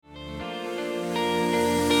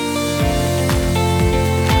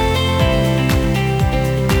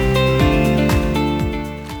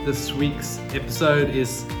This week's episode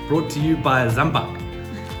is brought to you by Zambak,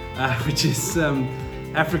 which is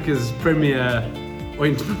Africa's premier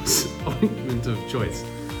ointment of choice.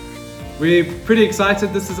 We're pretty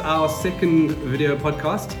excited. This is our second video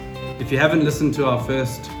podcast. If you haven't listened to our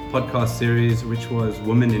first podcast series, which was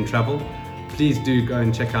Women in Travel, please do go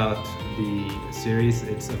and check out the series.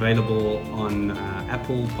 It's available on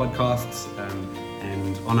Apple Podcasts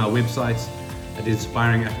and on our website at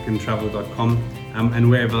inspiringafricantravel.com and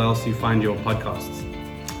wherever else you find your podcasts.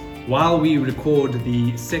 While we record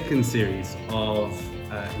the second series of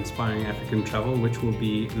Inspiring African Travel, which will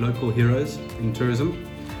be local heroes in tourism,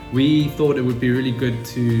 we thought it would be really good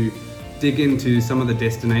to dig into some of the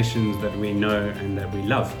destinations that we know and that we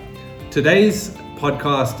love. Today's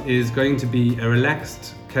podcast is going to be a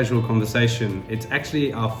relaxed, casual conversation. It's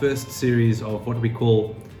actually our first series of what we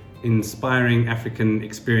call Inspiring African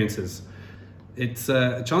Experiences. It's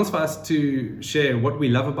a chance for us to share what we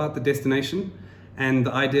love about the destination, and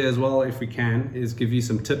the idea as well, if we can, is give you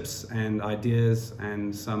some tips and ideas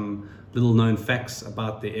and some little known facts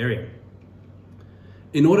about the area.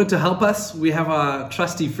 In order to help us, we have our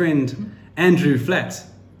trusty friend Andrew Flatt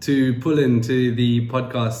to pull into the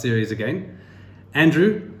podcast series again.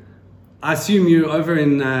 Andrew, I assume you're over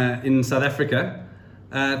in South Africa.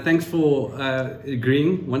 Thanks for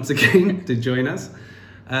agreeing once again to join us.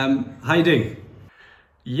 How are you doing?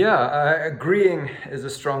 Yeah, agreeing is a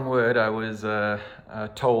strong word. I was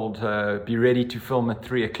told be ready to film at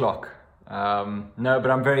 3 o'clock. No,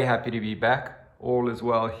 but I'm very happy to be back. All is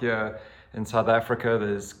well here in South Africa.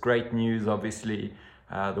 There's great news, obviously.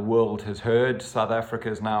 The world has heard. South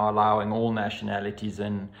Africa is now allowing all nationalities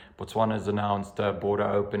in. Botswana has announced border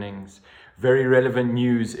openings. Very relevant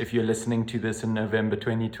news if you're listening to this in November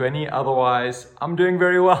 2020. Otherwise, I'm doing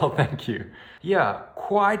very well, thank you. Yeah,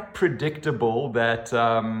 quite predictable that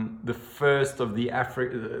the first of the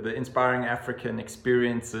Inspiring African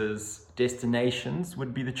Experiences destinations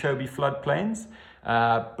would be the Chobe Floodplains.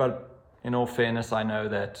 But in all fairness, I know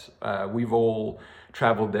that we've all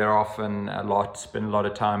traveled there often a lot, spent a lot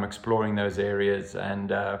of time exploring those areas, and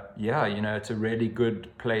it's a really good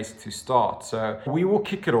place to start. So we will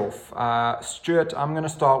kick it off. Stuart, I'm going to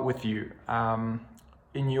start with you.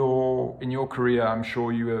 In your career, I'm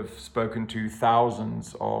sure you have spoken to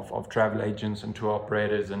thousands of travel agents and tour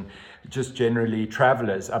operators and just generally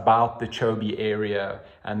travelers about the Chobe area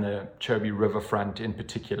and the Chobe riverfront in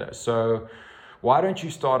particular. So why don't you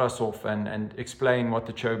start us off and explain what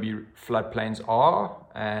the Chobe floodplains are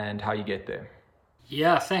and how you get there?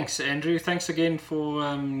 Yeah, thanks, Andrew. Thanks again for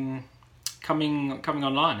coming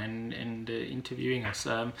online and interviewing us.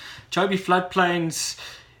 Chobe floodplains,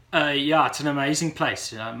 it's an amazing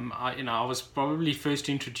place. I was probably first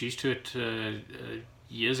introduced to it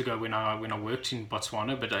years ago when I worked in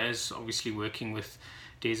Botswana, but as obviously working with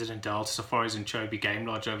Desert and Delta Safaris and Chobe Game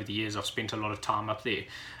Lodge over the years, I've spent a lot of time up there.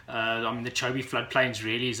 The Chobe floodplains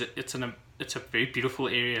really it's a very beautiful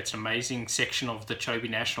area. It's an amazing section of the Chobe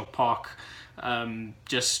National Park,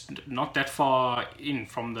 just not that far in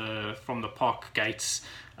from the park gates,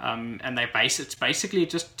 and it's basically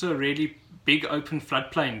just a really big open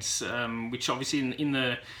floodplains, which obviously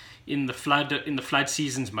in the flood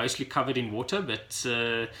seasons mostly covered in water, but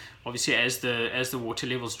obviously as the water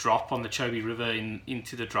levels drop on the Chobe River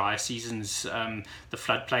into the drier seasons, the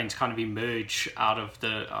floodplains kind of emerge out of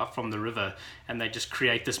from the river, and they just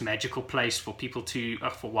create this magical place for people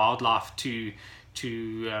for wildlife to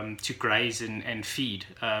graze and feed.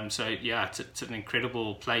 It's an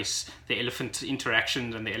incredible place. The elephant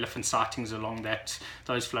interactions and the elephant sightings along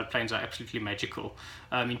those floodplains are absolutely magical.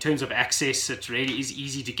 In terms of access, it really is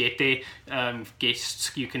easy to get there.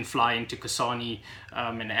 Guests, you can fly into Kasane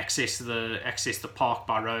and access the park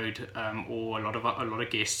by road, or a lot of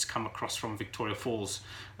guests come across from Victoria Falls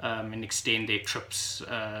and extend their trips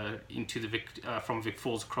from Vic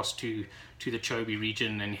Falls across to the Chobe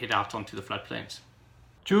region and head out onto the floodplains.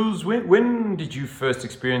 Jules, when did you first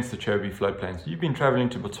experience the Chobe floodplains? You've been traveling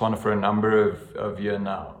to Botswana for a number of years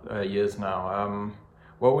now.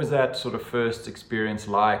 What was that sort of first experience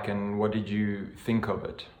like, and what did you think of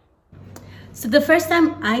it? So the first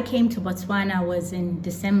time I came to Botswana was in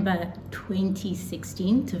December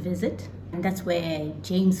 2016 to visit, and that's where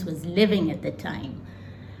James was living at the time.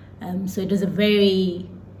 So it was a very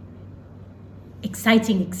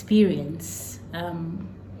exciting experience.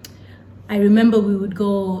 I remember we would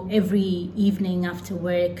go every evening after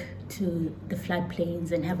work to the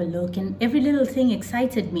floodplains and have a look, and every little thing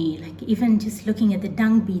excited me, like even just looking at the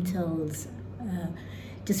dung beetles,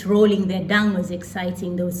 just rolling their dung was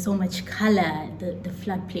exciting. There was so much color. The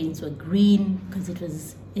floodplains were green because it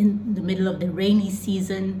was in the middle of the rainy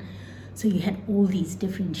season. So you had all these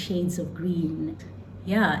different shades of green.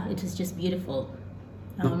 Yeah, it was just beautiful.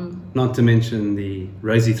 Not to mention the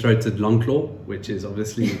rosy-throated longclaw, which is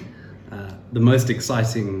obviously the most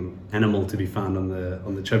exciting animal to be found on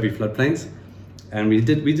the Chobe floodplains. And we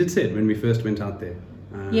did see it when we first went out there.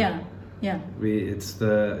 Yeah.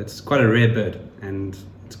 It's quite a rare bird, and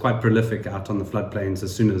it's quite prolific out on the floodplains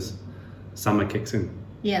as soon as summer kicks in.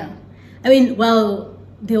 Yeah, I mean, well,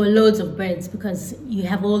 there were loads of birds because you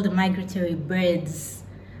have all the migratory birds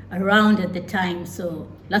around at the time, so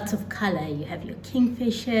lots of color. You have your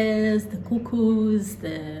kingfishers, the cuckoos,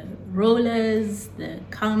 the rollers, the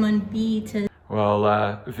common beaters.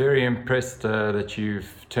 Well, very impressed that you've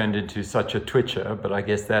turned into such a twitcher, but I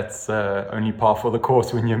guess that's only par for the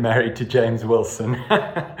course when you're married to James Wilson.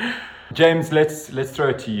 James, let's throw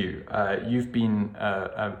it to you. You've been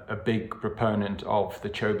a big proponent of the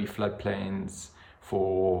Chobe floodplains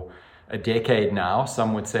for a decade now.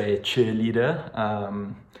 Some would say a cheerleader.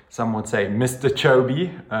 Some would say Mr. Chobe.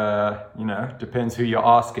 Depends who you're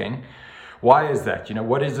asking. Why is that?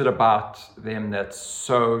 What is it about them that's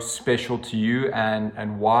so special to you,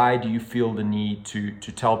 and why do you feel the need to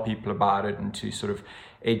tell people about it and to sort of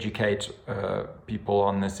educate people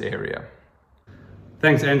on this area?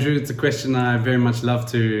 Thanks, Andrew. It's a question I very much love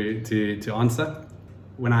to answer.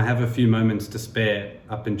 When I have a few moments to spare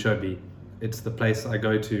up in Chobe, it's the place I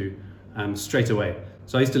go to straight away.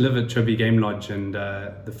 So I used to live at Chobe Game Lodge, and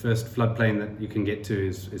the first floodplain that you can get to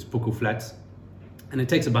is Puku Flats. And it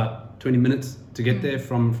takes about 20 minutes to get there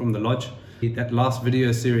from the lodge. That last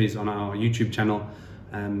video series on our YouTube channel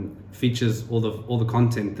features all the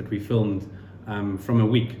content that we filmed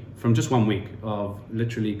from just 1 week of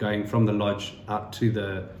literally going from the lodge out to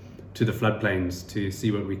the floodplains to see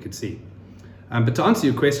what we could see. But to answer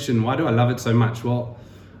your question, why do I love it so much? Well,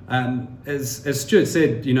 as Stuart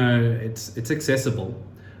said, it's accessible.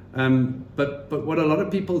 But what a lot of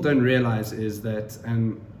people don't realize is that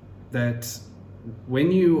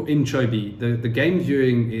when you're in Chobe, the game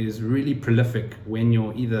viewing is really prolific when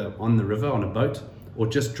you're either on the river on a boat or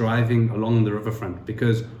just driving along the riverfront,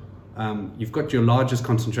 because you've got your largest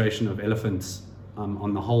concentration of elephants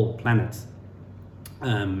on the whole planet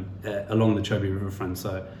along the Chobe riverfront.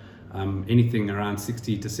 So anything around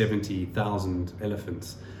 60 to 70,000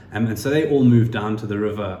 elephants. And so they all move down to the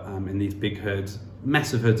river in these big herds,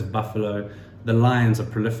 massive herds of buffalo. The lions are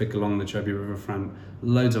prolific along the Chobe riverfront,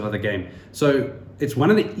 loads of other game. So it's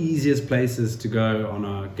one of the easiest places to go on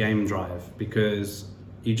a game drive, because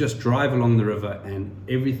you just drive along the river and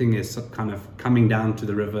everything is kind of coming down to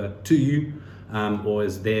the river to you, or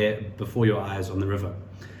is there before your eyes on the river.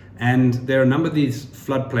 And there are a number of these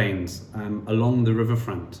floodplains along the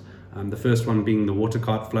riverfront. The first one being the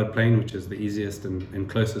Watercart floodplain, which is the easiest and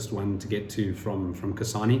closest one to get to from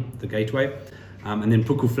Kasane, the gateway. And then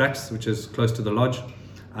Puku Flats, which is close to the lodge.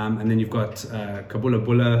 And then you've got Kabula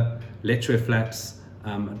Bula, Lechwe Flats,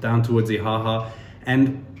 down towards Ihaha.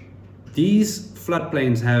 And these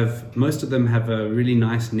floodplains most of them have a really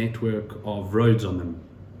nice network of roads on them.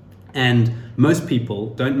 And most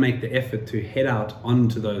people don't make the effort to head out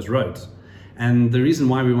onto those roads. And the reason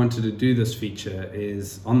why we wanted to do this feature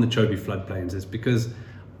is on the Chobe floodplains is because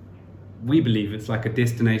we believe it's like a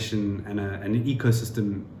destination and an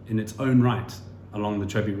ecosystem in its own right along the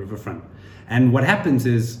Chobe riverfront. And what happens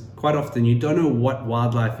is quite often you don't know what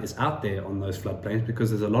wildlife is out there on those floodplains, because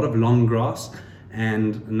there's a lot of long grass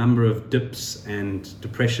and a number of dips and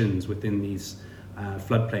depressions within these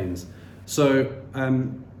floodplains. So,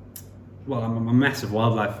 well, I'm a massive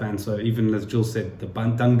wildlife fan, so even as Jules said, the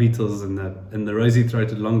dung beetles and the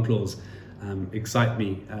rosy-throated longclaws excite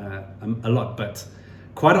me a lot. But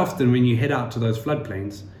quite often when you head out to those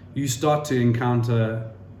floodplains, you start to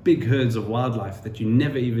encounter big herds of wildlife that you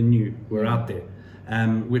never even knew were out there.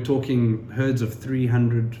 We're talking herds of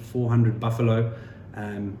 300, 400 buffalo,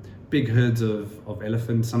 big herds of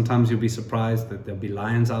elephants. Sometimes you'll be surprised that there'll be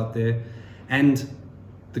lions out there. And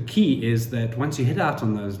the key is that once you head out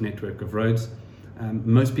on those network of roads,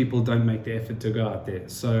 most people don't make the effort to go out there.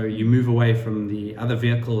 So you move away from the other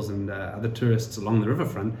vehicles and other tourists along the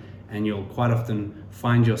riverfront, and you'll quite often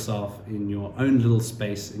find yourself in your own little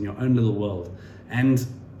space, in your own little world. And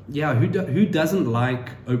yeah, who doesn't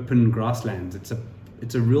like open grasslands?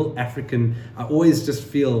 It's a real African. I always just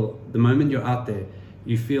feel the moment you're out there,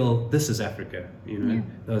 you feel this is Africa,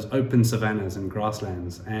 those open savannas and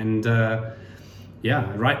grasslands. And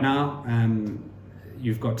yeah, right now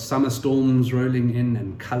you've got summer storms rolling in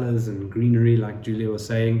and colors and greenery, like Julia was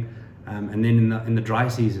saying. And then in the dry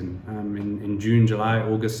season, in June, July,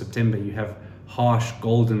 August, September, you have harsh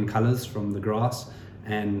golden colors from the grass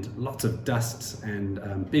and lots of dust and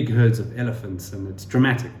big herds of elephants, and it's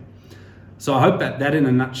dramatic. So I hope that in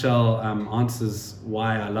a nutshell answers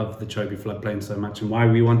why I love the Chobe floodplain so much, and why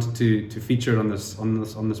we wanted to feature it on this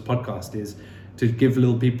podcast, is to give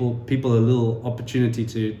people a little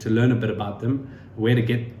opportunity to learn a bit about them, where to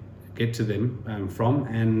get to them from,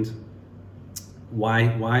 and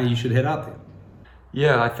why you should head out there.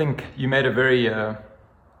 Yeah, I think you made a very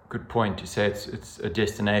good point to say it's a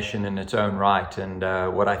destination in its own right, and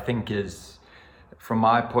what I think is, from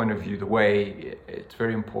my point of view, the way it's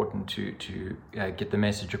very important to get the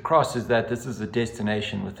message across is that this is a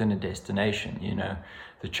destination within a destination. You know,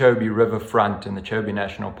 the Chobe Riverfront and the Chobe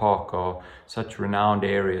National Park are such renowned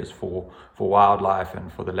areas for wildlife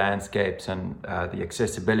and for the landscapes, and the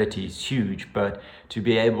accessibility is huge. But to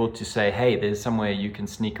be able to say, hey, there's somewhere you can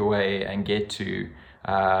sneak away and get to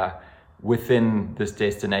within this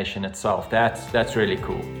destination itself, that's really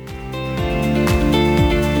cool.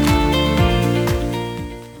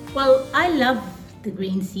 Well, I love the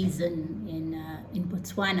green season in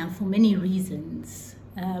Botswana for many reasons.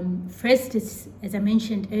 First, as I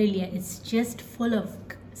mentioned earlier, it's just full of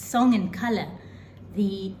song and color.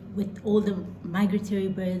 With all the migratory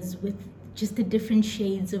birds, with just the different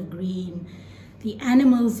shades of green. The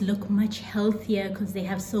animals look much healthier because they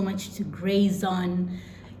have so much to graze on.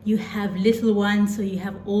 You have little ones, so you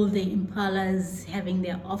have all the impalas having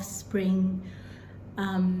their offspring.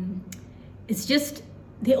 It's just,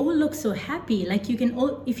 they all look so happy. Like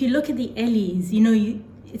if you look at the ellies,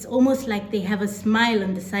 it's almost like they have a smile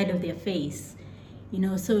on the side of their face,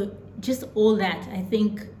 so just all that. I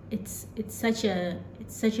think it's such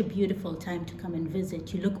a beautiful time to come and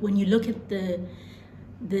visit. When you look at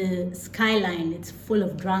the skyline, it's full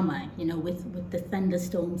of drama, with the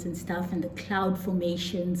thunderstorms and stuff and the cloud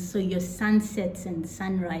formations. So your sunsets and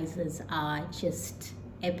sunrises are just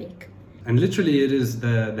epic. And literally it is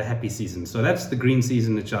the happy season. So that's the green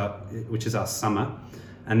season, which is our summer.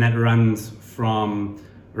 And that runs from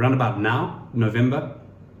around about now, November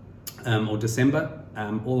or December,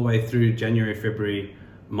 all the way through January, February,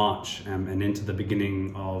 March, and into the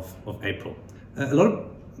beginning of April. A lot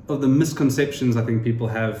of the misconceptions I think people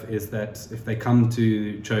have is that if they come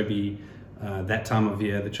to Chobe that time of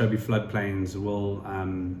year, the Chobe floodplains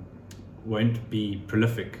won't be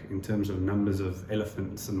prolific in terms of numbers of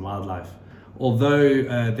elephants and wildlife. Although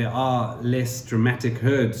there are less dramatic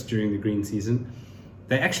herds during the green season,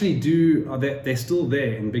 they actually they're still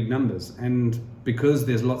there in big numbers. And because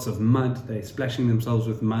there's lots of mud, they're splashing themselves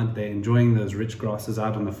with mud, they're enjoying those rich grasses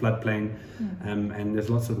out on the floodplain, and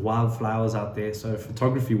there's lots of wildflowers out there. So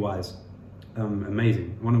photography wise,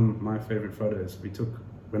 amazing. One of my favorite photos we took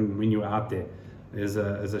when you were out there is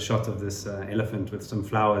a shot of this elephant with some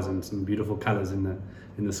flowers and some beautiful colors in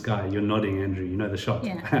the sky. You're nodding, Andrew, you know the shot.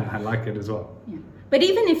 Yeah. I like it as well. Yeah. But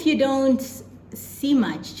even if you don't see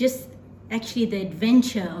much, just actually the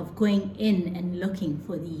adventure of going in and looking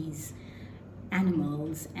for these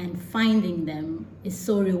animals and finding them is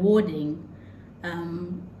so rewarding.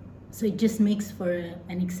 So it just makes for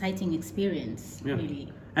an exciting experience,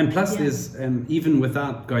 really. And plus there's, even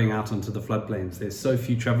without going out onto the floodplains, there's so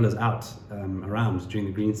few travelers out around during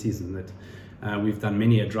the green season that we've done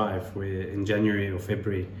many a drive where in January or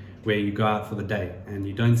February where you go out for the day and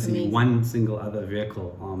you don't see one single other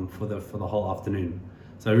vehicle for the whole afternoon.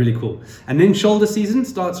 So really cool. And then shoulder season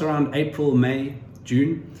starts around April, May,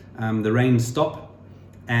 June. The rains stop,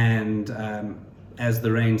 and as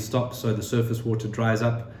the rain stops, so the surface water dries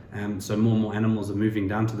up, so more and more animals are moving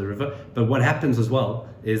down to the river. But what happens as well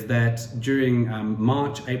is that during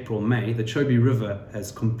March, April, May, the Chobe River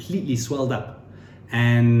has completely swelled up,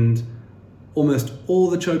 and almost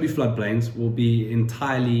all the Chobe floodplains will be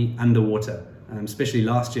entirely underwater, especially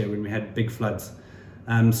last year when we had big floods.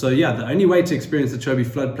 The only way to experience the Chobe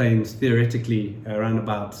floodplains theoretically around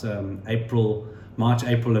about March,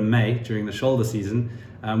 April and May during the shoulder season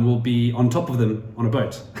will be on top of them on a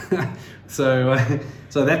boat. So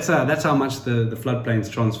that's how much the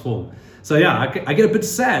floodplains transform. So I get a bit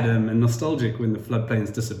sad and nostalgic when the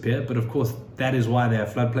floodplains disappear, but of course that is why they are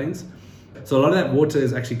floodplains. So a lot of that water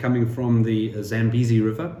is actually coming from the Zambezi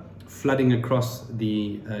River, flooding across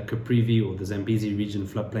the Caprivi or the Zambezi region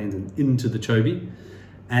floodplains and into the Chobe.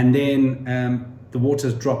 And then the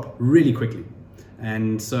waters drop really quickly.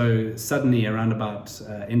 And so suddenly around about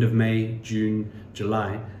end of May, June,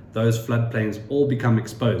 July, those floodplains all become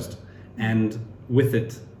exposed. And with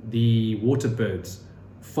it, the water birds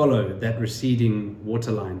follow that receding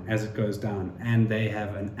waterline as it goes down, and they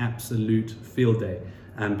have an absolute field day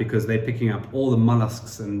because they're picking up all the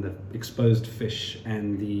mollusks and the exposed fish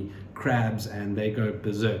and the crabs, and they go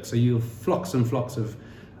berserk. So you'll flocks and flocks of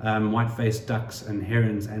white-faced ducks and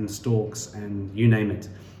herons and storks and you name it.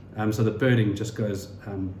 So the birding just goes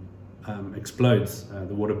explodes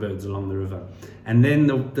the water birds along the river. And then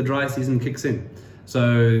the dry season kicks in.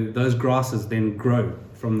 So those grasses then grow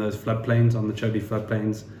from those floodplains on the Chobe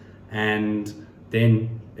floodplains, and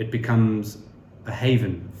then it becomes a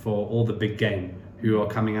haven for all the big game who are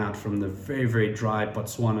coming out from the very, very dry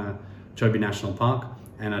Botswana Chobe National Park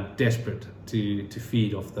and are desperate to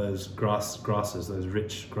feed off those grasses, those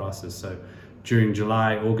rich grasses. So during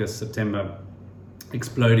July, August, September,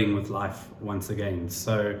 exploding with life once again.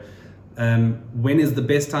 So when is the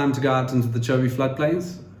best time to go out into the Chobe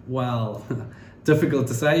floodplains? Well, difficult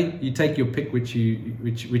to say. You take your pick, which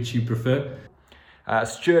you prefer.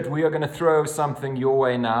 Stuart, we are going to throw something your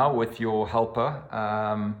way now with your helper.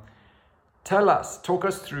 Talk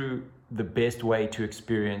us through the best way to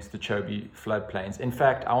experience the Chobe floodplains. In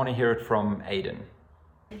fact, I want to hear it from Aiden.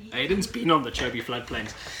 Aiden's been on the Chobe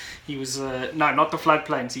floodplains. He was, no, not the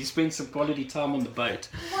floodplains. He spent some quality time on the boat.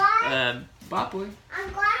 What? Bye, boy.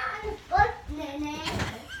 I'm going on the boat, Nene.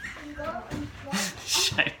 I'm going on the boat.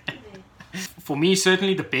 Shame. For me,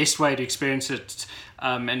 certainly the best way to experience it,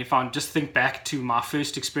 and if I just think back to my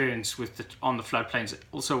first experience on the floodplains,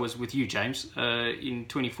 also was with you, James, in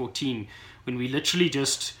 2014, when we literally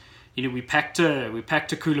just, we packed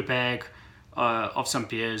a cooler bag of some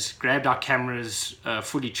beers, grabbed our cameras,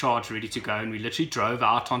 fully charged, ready to go, and we literally drove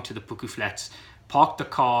out onto the Puku Flats, parked the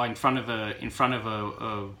car in front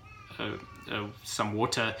of some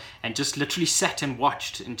water, and just literally sat and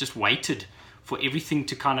watched and just waited for everything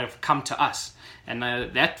to kind of come to us. And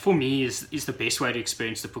that for me is the best way to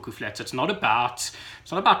experience the Puku Flats. It's not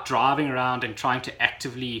about driving around and trying to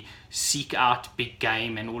actively seek out big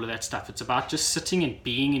game and all of that stuff. It's about just sitting and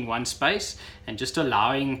being in one space and just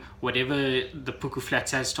allowing whatever the Puku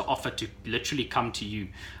Flats has to offer to literally come to you.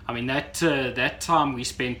 I mean, that time we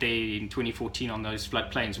spent there in 2014 on those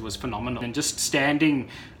floodplains was phenomenal. And just standing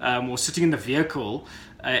or sitting in the vehicle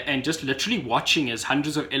and just literally watching as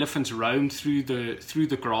hundreds of elephants roam through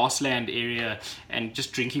the grassland area and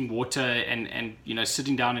just drinking water and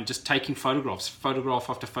sitting down and just taking photograph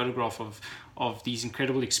after photograph of these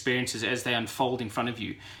incredible experiences as they unfold in front of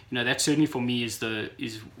you. That certainly for me is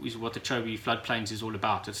what the Chobe floodplains is all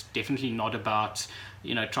about. It's definitely not about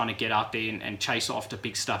trying to get out there and chase after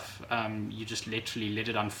big stuff. You just literally let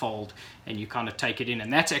it unfold and you kind of take it in,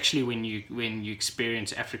 and that's actually when you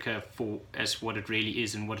experience Africa as what it really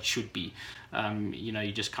is and what it should be.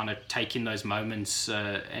 You just kind of take in those moments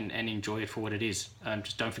and enjoy it for what it is.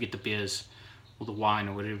 Just don't forget the beers or the wine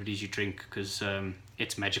or whatever it is you drink, because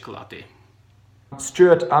it's magical out there.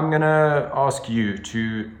 Stuart, I'm going to ask you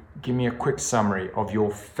to give me a quick summary of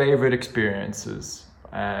your favorite experiences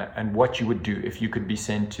and what you would do if you could be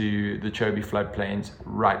sent to the Chobe floodplains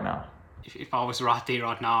right now. If I was right there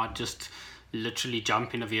right now, I'd just literally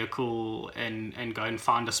jump in a vehicle and go and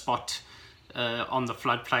find a spot on the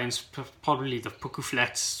floodplains, probably the Puku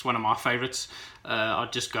Flats, one of my favorites.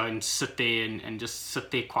 I'd just go and sit there and just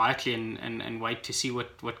sit there quietly and wait to see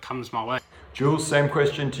what comes my way. Jules, same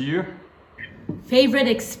question to you. Favorite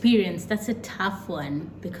experience, that's a tough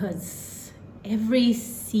one, because every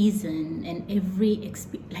season and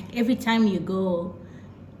every time you go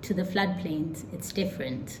to the floodplains, it's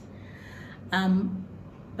different.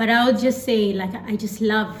 But I would just say, I just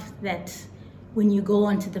love that when you go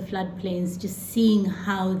onto the floodplains, just seeing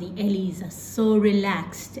how the ellies are so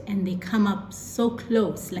relaxed and they come up so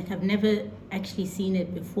close. I've never actually seen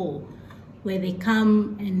it before, where they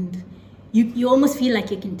come and you almost feel like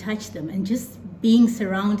you can touch them, and just being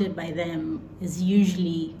surrounded by them is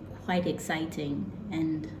usually quite exciting,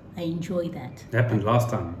 and I enjoy that. It happened last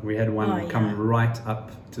time. We had one come right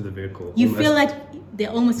up to the vehicle. You feel like they're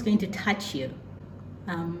almost going to touch you.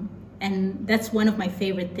 And that's one of my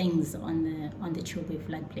favorite things on the Chobe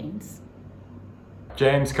floodplains.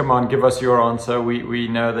 James, come on, give us your answer. We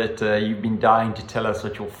know that you've been dying to tell us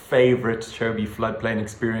what your favorite Chobe floodplain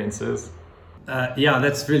experience is. Yeah,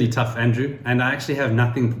 that's really tough, Andrew. And I actually have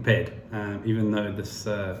nothing prepared, even though this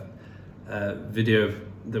video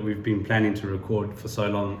that we've been planning to record for so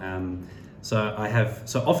long. So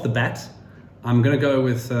off the bat, I'm going to go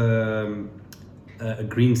with a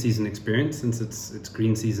green season experience, since it's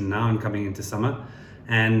green season now and coming into summer.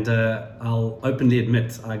 And I'll openly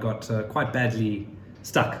admit I got quite badly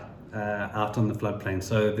stuck out on the floodplain.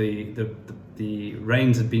 So the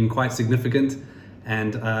rains had been quite significant,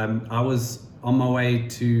 and I was on my way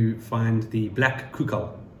to find the black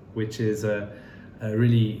kukal, which is a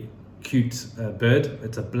really cute bird.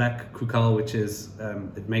 It's a black kukal, which is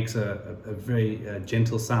it makes a very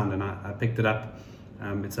gentle sound, and I picked it up.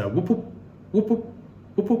 It's a whoop whoop whoop whoop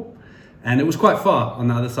whoop whoop, and it was quite far on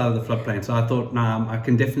the other side of the floodplain. So I thought, I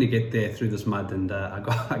can definitely get there through this mud, and I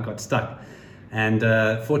got stuck. And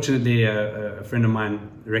fortunately, a friend of mine,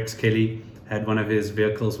 Rex Kelly, had one of his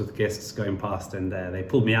vehicles with guests going past, and they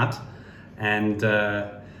pulled me out. And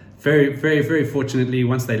very, very, very fortunately,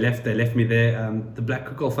 once they left me there. The black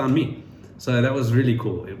cuckoo found me, so that was really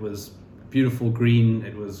cool. It was beautiful green.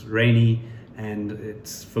 It was rainy, and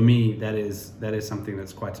it's, for me, that is something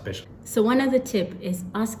that's quite special. So one other tip is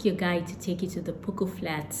ask your guide to take you to the Puku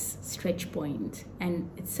Flats stretch point. And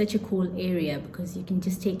it's such a cool area because you can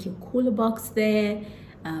just take your cooler box there.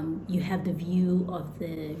 You have the view of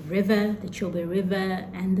the river, the Chobe River,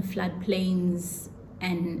 and the floodplains.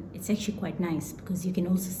 And it's actually quite nice because you can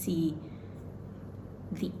also see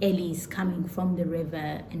the ellies coming from the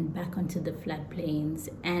river and back onto the floodplains,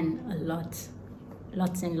 and lots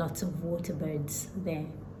and lots of water birds there.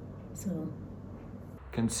 So,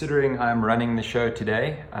 considering I'm running the show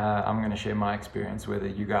today, I'm going to share my experience whether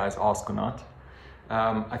you guys ask or not.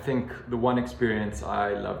 I think the one experience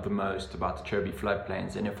I love the most about the Chobe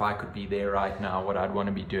floodplains, and if I could be there right now, what I'd want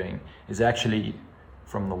to be doing is actually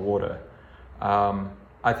from the water.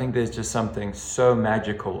 I think there's just something so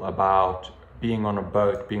magical about being on a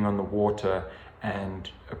boat, being on the water, and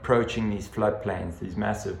approaching these floodplains, these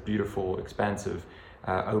massive, beautiful, expansive,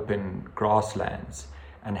 open grasslands,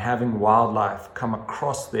 and having wildlife come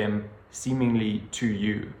across them seemingly to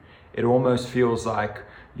you. It almost feels like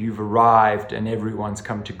you've arrived and everyone's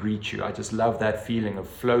come to greet you. I just love that feeling of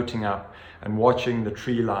floating up and watching the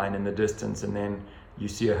tree line in the distance, and then you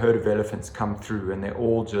see a herd of elephants come through, and they're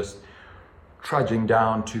all just trudging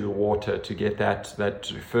down to the water to get that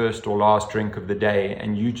first or last drink of the day,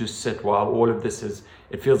 and you just sit while all of this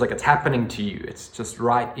it feels like it's happening to you. It's just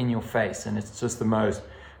right in your face, and it's just the most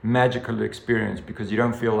magical experience because you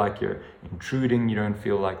don't feel like you're intruding, you don't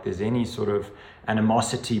feel like there's any sort of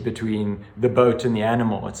animosity between the boat and the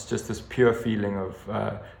animal. It's just this pure feeling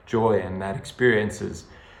of joy, and that experience is,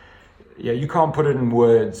 yeah, you can't put it in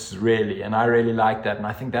words really, and I really like that. And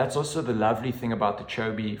I think that's also the lovely thing about the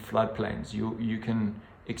Chobe floodplains. You can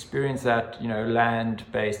experience that,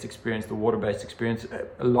 land-based experience, the water-based experience,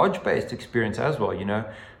 a lodge-based experience as well.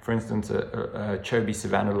 For instance, a Chobe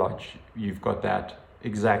Savannah Lodge, you've got that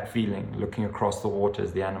exact feeling looking across the water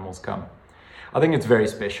as the animals come. I think it's very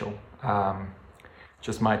special.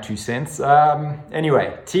 Just my 2 cents.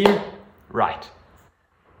 Anyway, team, right.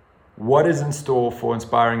 What is in store for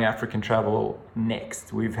Inspiring African Travel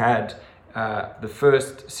next? We've had the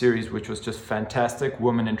first series, which was just fantastic,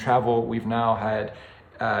 Women in Travel. We've now had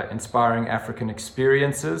Inspiring African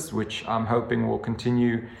Experiences, which I'm hoping will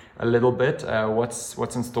continue a little bit.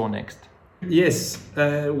 What's in store next? Yes,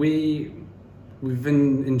 we've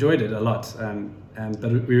enjoyed it a lot,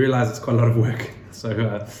 but we realize it's quite a lot of work.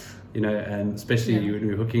 So, and especially when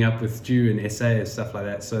we're hooking up with Stu and SA and stuff like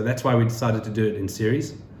that. So that's why we decided to do it in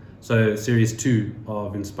series. So series 2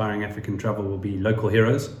 of Inspiring African Travel will be Local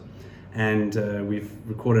Heroes, and we've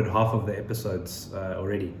recorded half of the episodes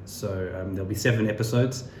already. So there'll be 7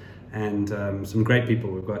 episodes, and some great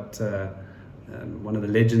people. We've got one of the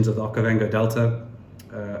legends of the Okavango Delta,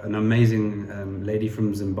 an amazing lady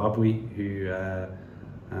from Zimbabwe who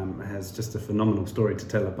has just a phenomenal story to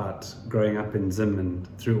tell about growing up in Zim and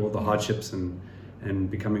through all the hardships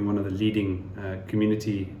and becoming one of the leading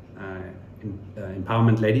community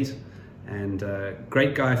empowerment ladies. And a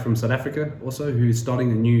great guy from South Africa also who's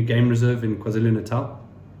starting a new game reserve in KwaZulu-Natal.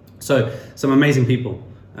 So some amazing people.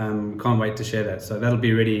 Can't wait to share that. So that'll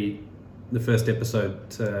be ready, the first episode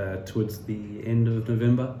towards the end of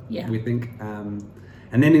November, we think.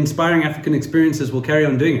 And then Inspiring African Experiences will carry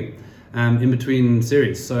on doing it in between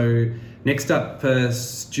series. So next up,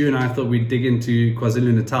 Stu and I thought we'd dig into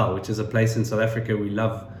KwaZulu-Natal, which is a place in South Africa we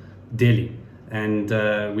love dearly. And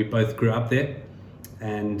we both grew up there,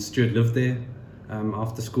 and Stuart lived there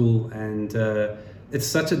after school, and it's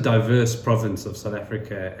such a diverse province of South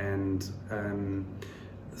Africa, and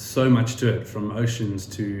so much to it, from oceans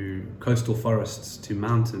to coastal forests to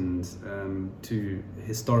mountains to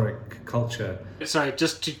historic culture. Sorry,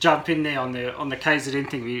 just to jump in there on the KZN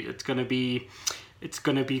thing, it's going to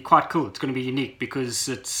be quite cool. It's going to be unique because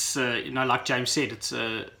it's like James said, it's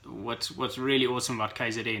what's really awesome about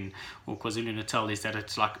KZN or KwaZulu-Natal is that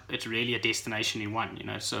it's really a destination in one.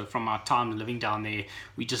 So from our time living down there,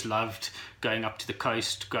 we just loved going up to the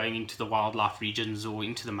coast, going into the wildlife regions or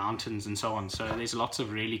into the mountains and so on. So there's lots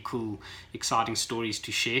of really cool, exciting stories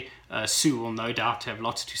to share. Sue will no doubt have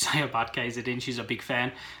lots to say about KZN. She's a big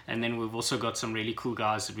fan. And then we've also got some really cool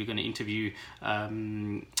guys that we're going to interview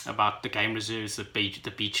about the game reserves, the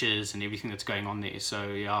beaches and everything that's going on there. So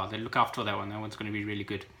yeah, they look after that one. That one's going to be really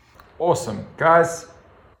good. Awesome. Guys,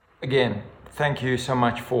 again, thank you so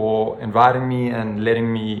much for inviting me and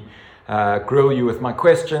letting me grill you with my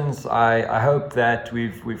questions. I hope that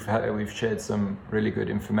we've shared some really good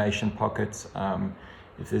information pockets.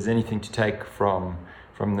 If there's anything to take from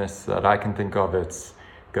this that I can think of, it's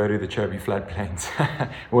go to the Chobe floodplains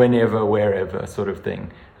whenever, wherever sort of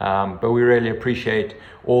thing. But we really appreciate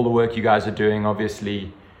all the work you guys are doing.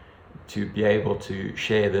 Obviously, to be able to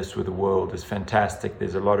share this with the world is fantastic.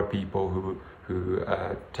 There's a lot of people who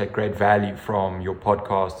take great value from your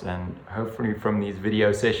podcast and hopefully from these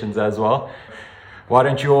video sessions as well. Why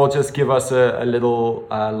don't you all just give us a little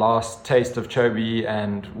last taste of Chobe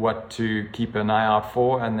and what to keep an eye out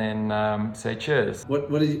for, and then say cheers.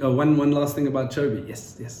 What is one last thing about Chobe?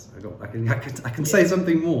 Yes. I can say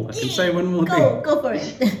something more. I can say one more thing. Go for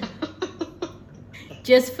it.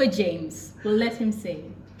 Just for James, we'll let him say.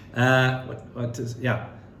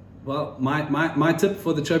 Well, my tip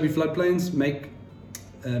for the Chobe floodplains: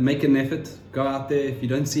 make an effort. Go out there. If you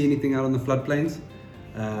don't see anything out on the floodplains,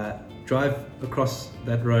 drive across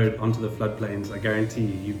that road onto the floodplains. I guarantee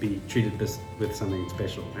you'll be treated with something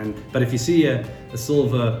special. But if you see a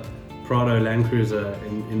silver Prado Land Cruiser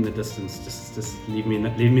in the distance, just leave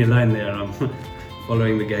me alone there. I'm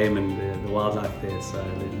following the game and the wildlife there, so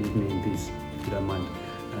leave me in peace if you don't mind.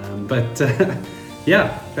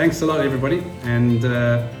 Yeah, thanks a lot, everybody, and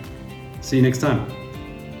see you next time.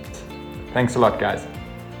 Thanks a lot, guys.